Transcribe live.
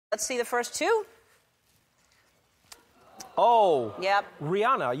Let's see the first two. Oh. Yep.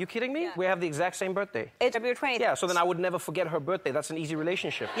 Rihanna, are you kidding me? Yeah. We have the exact same birthday. It's February 20th. Yeah, so then I would never forget her birthday. That's an easy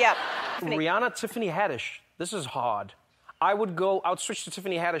relationship. Yep. Rihanna, Tiffany Haddish. This is hard. I would switch to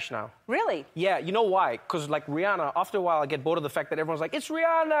Tiffany Haddish now. Really? Yeah, you know why? Because, like, Rihanna, after a while, I get bored of the fact that everyone's like, it's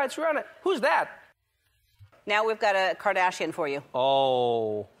Rihanna, it's Rihanna. Who's that? Now we've got a Kardashian for you.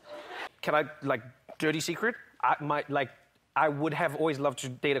 Oh. Can I, like, dirty secret? I would have always loved to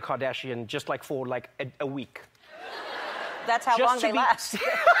date a Kardashian just, like, for, like, a week. That's how long they last.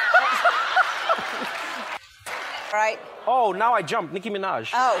 All right. Oh, now I jumped. Nicki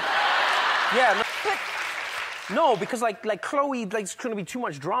Minaj. Oh. Yeah. No, because like Chloe, like, it's gonna be too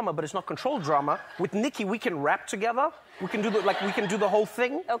much drama, but it's not controlled drama. With Nicki, we can rap together. We can do the whole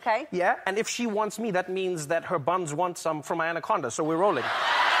thing. Okay. Yeah. And if she wants me, that means that her buns want some from my anaconda. So we're rolling.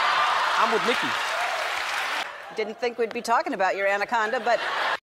 I'm with Nicki. Didn't think we'd be talking about your anaconda, but